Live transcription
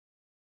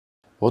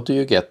What do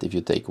you get if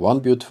you take one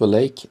beautiful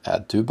lake,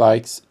 add 2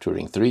 bikes,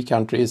 touring 3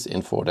 countries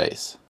in 4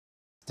 days?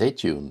 Stay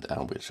tuned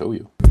and we'll show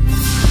you.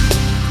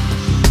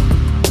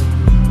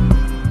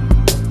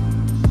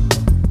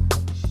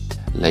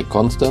 Lake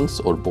Constance,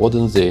 or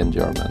Bodensee in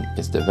German,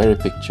 is the very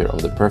picture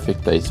of the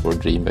perfect place for a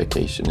dream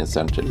vacation in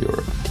Central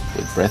Europe,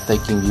 with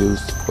breathtaking views,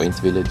 quaint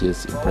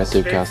villages,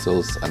 impressive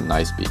castles and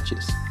nice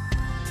beaches.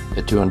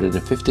 A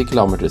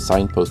 250-kilometer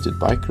signposted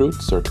bike route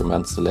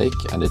circumvents the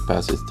lake, and it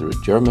passes through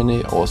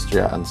Germany,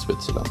 Austria and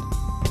Switzerland.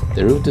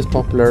 The route is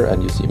popular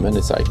and you see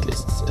many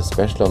cyclists,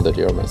 especially on the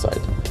German side,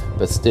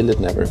 but still it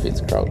never feels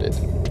crowded.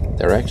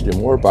 There are actually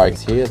more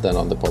bikes here than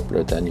on the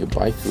popular Danube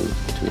bike route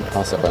between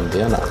Passau and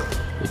Vienna,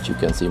 which you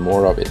can see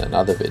more of in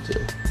another video.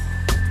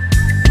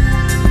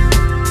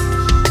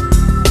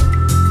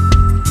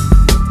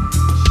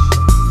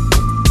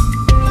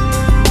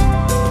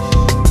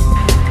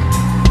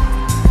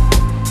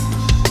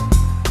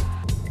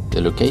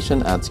 The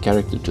location adds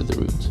character to the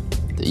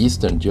route. The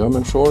eastern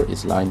German shore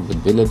is lined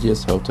with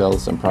villages,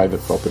 hotels and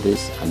private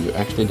properties, and you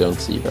actually don't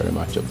see very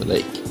much of the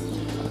lake.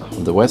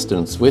 On the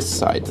western Swiss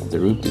side, the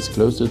route is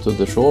closer to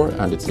the shore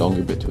and it's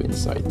longer between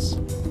sites.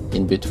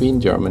 In between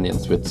Germany and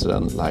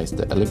Switzerland lies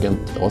the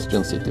elegant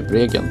Austrian city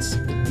Bregenz,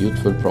 with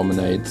beautiful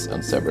promenades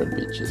and several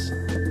beaches.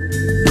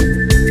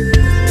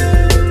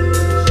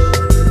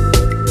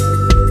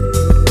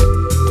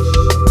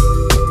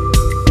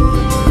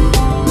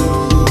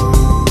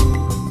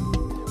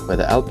 Where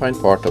the alpine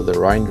part of the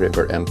Rhine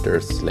river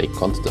enters Lake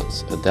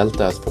Constance, a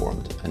delta has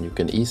formed, and you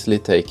can easily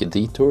take a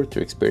detour to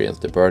experience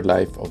the bird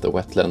life of the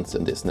wetlands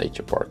in this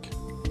nature park.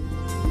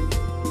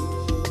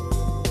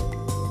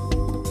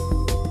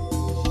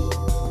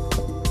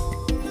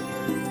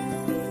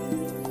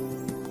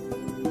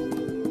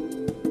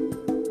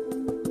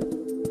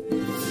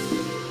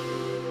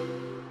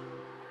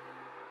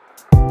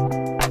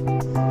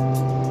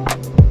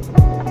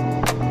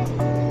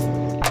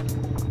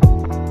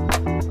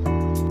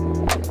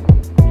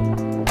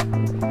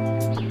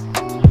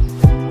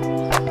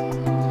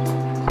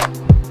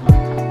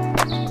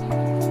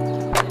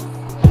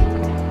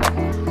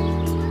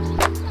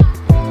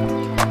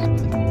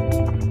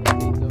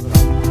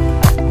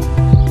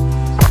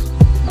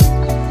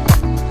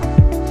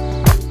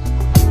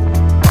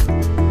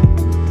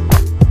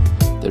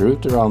 The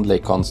route around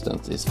Lake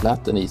Constance is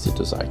flat and easy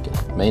to cycle,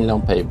 mainly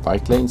on paved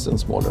bike lanes and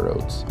smaller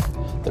roads.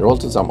 There are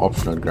also some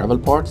optional gravel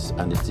parts,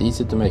 and it's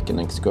easy to make an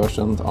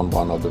excursion on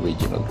one of the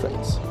regional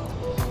trails.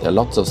 There are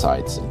lots of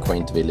sites and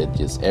quaint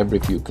villages every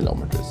few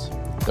kilometers.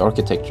 The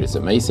architecture is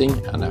amazing,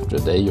 and after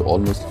a day you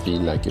almost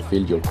feel like you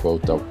filled your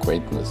quota of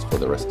quaintness for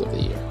the rest of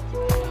the year.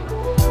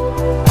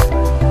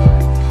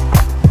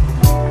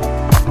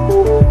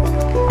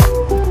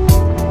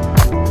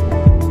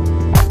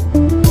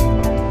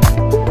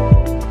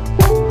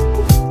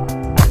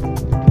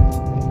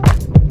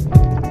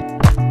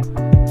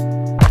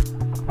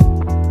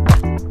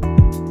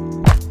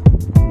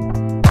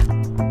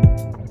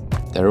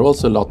 There are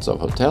also lots of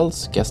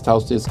hotels, guest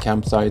houses,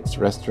 campsites,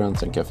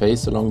 restaurants and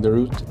cafes along the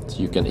route, so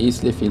you can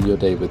easily fill your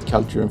day with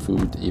culture and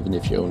food even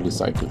if you only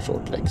cycle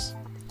short legs.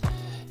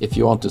 If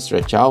you want to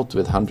stretch out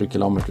with 100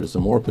 kilometers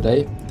or more per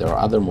day, there are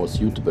other more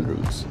suitable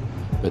routes.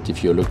 But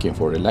if you're looking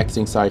for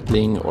relaxing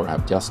cycling or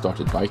have just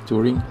started bike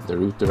touring, the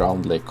route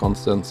around Lake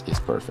Constance is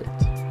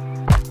perfect.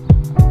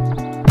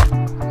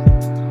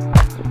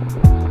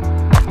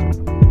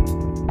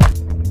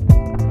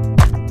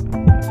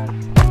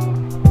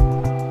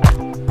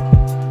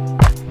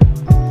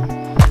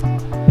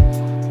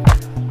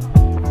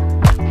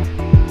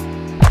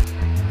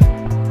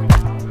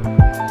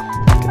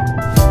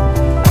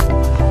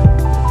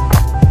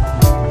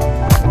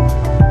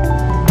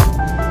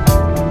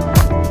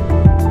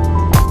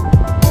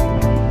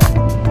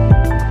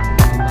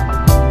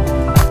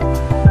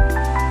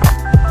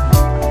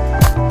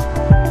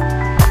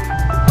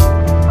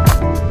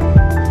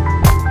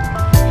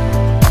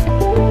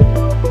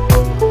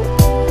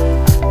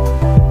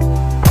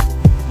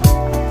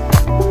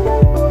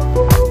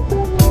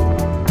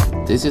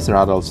 This is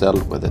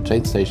Radolfzell, where the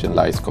train station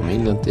lies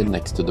conveniently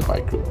next to the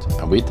bike route,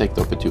 and we take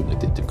the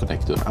opportunity to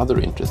connect to another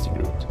interesting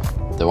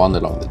route, the one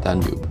along the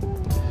Danube.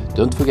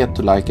 Don't forget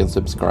to like and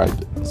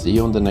subscribe. See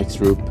you on the next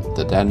route,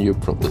 the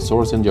Danube from the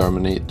source in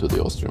Germany to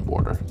the Austrian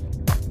border.